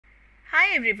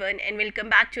Hi everyone and welcome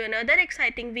back to another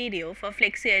exciting video for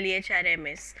FlexiEle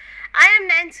HRMS. I am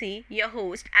Nancy, your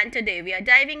host, and today we are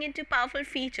diving into a powerful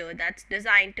feature that's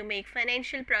designed to make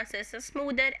financial processes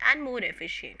smoother and more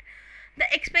efficient, the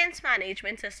expense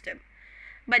management system.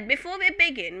 But before we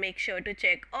begin, make sure to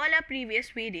check all our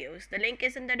previous videos. The link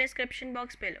is in the description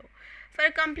box below for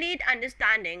a complete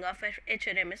understanding of our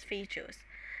HRMS features.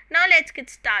 Now let's get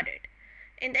started.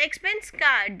 In the expense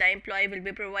card, the employee will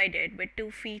be provided with two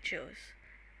features,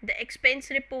 the expense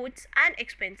reports and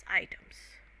expense items.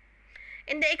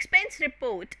 In the expense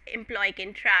report, employee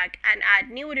can track and add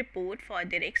new report for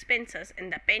their expenses in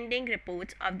the pending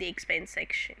reports of the expense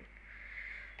section.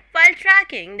 While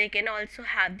tracking, they can also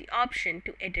have the option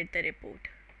to edit the report.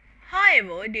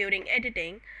 However, during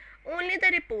editing, only the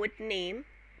report name,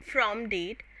 from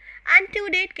date, and to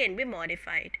date can be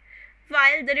modified,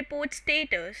 while the report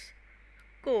status,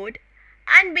 code,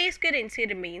 and base currency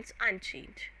remains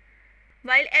unchanged.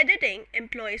 While editing,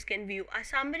 employees can view a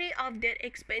summary of their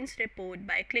expense report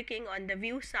by clicking on the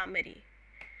View Summary.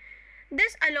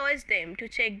 This allows them to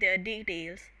check their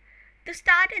details, the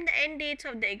start and the end dates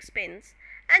of the expense,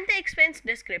 and the expense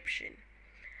description.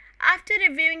 After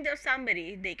reviewing the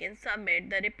summary, they can submit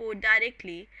the report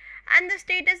directly, and the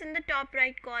status in the top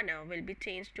right corner will be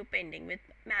changed to Pending with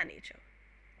Manager.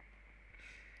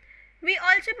 We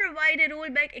also provide a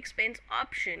rollback expense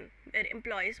option where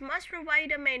employees must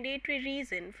provide a mandatory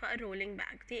reason for rolling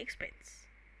back the expense.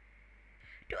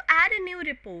 To add a new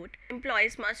report,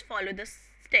 employees must follow the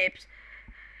steps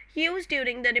used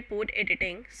during the report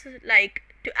editing, like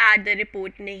to add the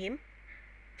report name,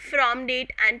 from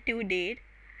date and to date,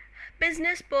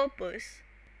 business purpose,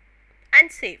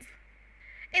 and save.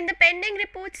 In the pending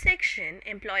report section,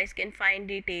 employees can find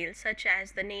details such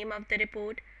as the name of the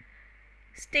report,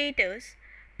 status,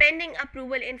 pending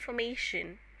approval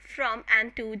information, from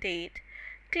and to date,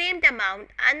 claimed amount,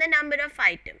 and the number of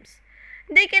items.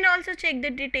 They can also check the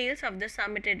details of the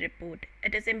submitted report.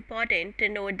 It is important to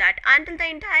note that until the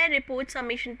entire report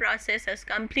submission process is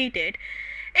completed,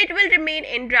 it will remain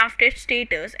in drafted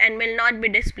status and will not be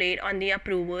displayed on the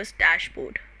approver's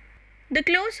dashboard. The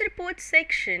closed reports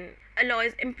section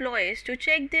allows employees to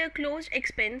check their closed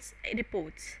expense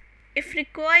reports. If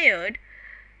required,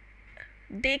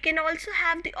 they can also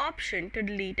have the option to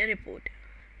delete a report.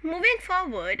 Moving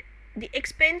forward, the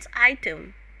expense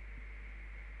item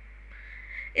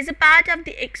is a part of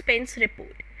the expense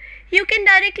report. You can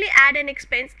directly add an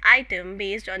expense item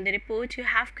based on the report you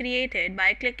have created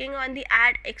by clicking on the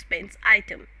Add Expense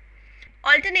Item.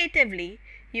 Alternatively,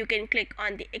 you can click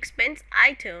on the expense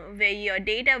item where your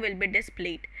data will be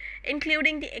displayed,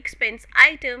 including the expense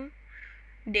item,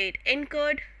 date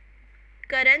incurred,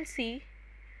 currency,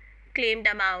 claimed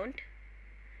amount,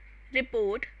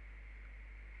 report,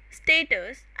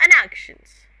 status, and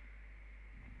actions.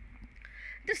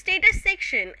 The status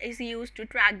section is used to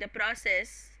track the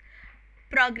progress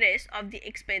of the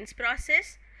expense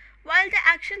process, while the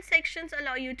action sections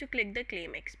allow you to click the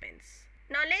claim expense.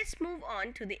 Now let's move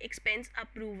on to the expense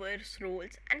approver's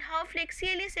roles and how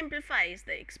FlexiEle simplifies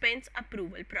the expense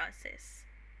approval process.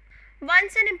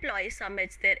 Once an employee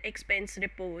submits their expense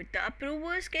report, the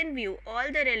approvers can view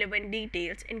all the relevant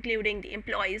details including the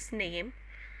employee's name,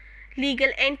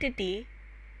 legal entity,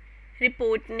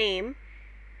 report name,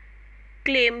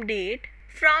 claim date,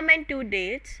 from and to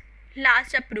dates,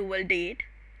 last approval date,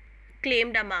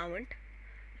 claimed amount,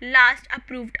 last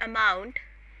approved amount,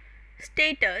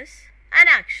 status, and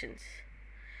actions.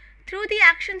 Through the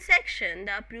action section,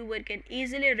 the approver can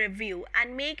easily review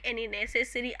and make any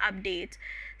necessary updates,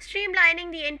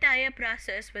 streamlining the entire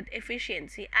process with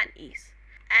efficiency and ease.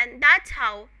 And that's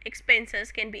how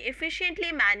expenses can be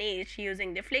efficiently managed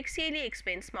using the FlexiEle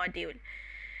expense module.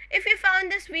 If you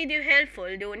found this video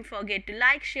helpful, don't forget to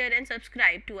like, share, and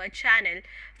subscribe to our channel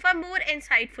for more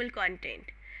insightful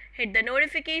content. Hit the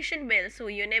notification bell so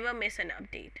you never miss an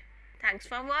update. Thanks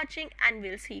for watching and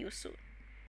we'll see you soon.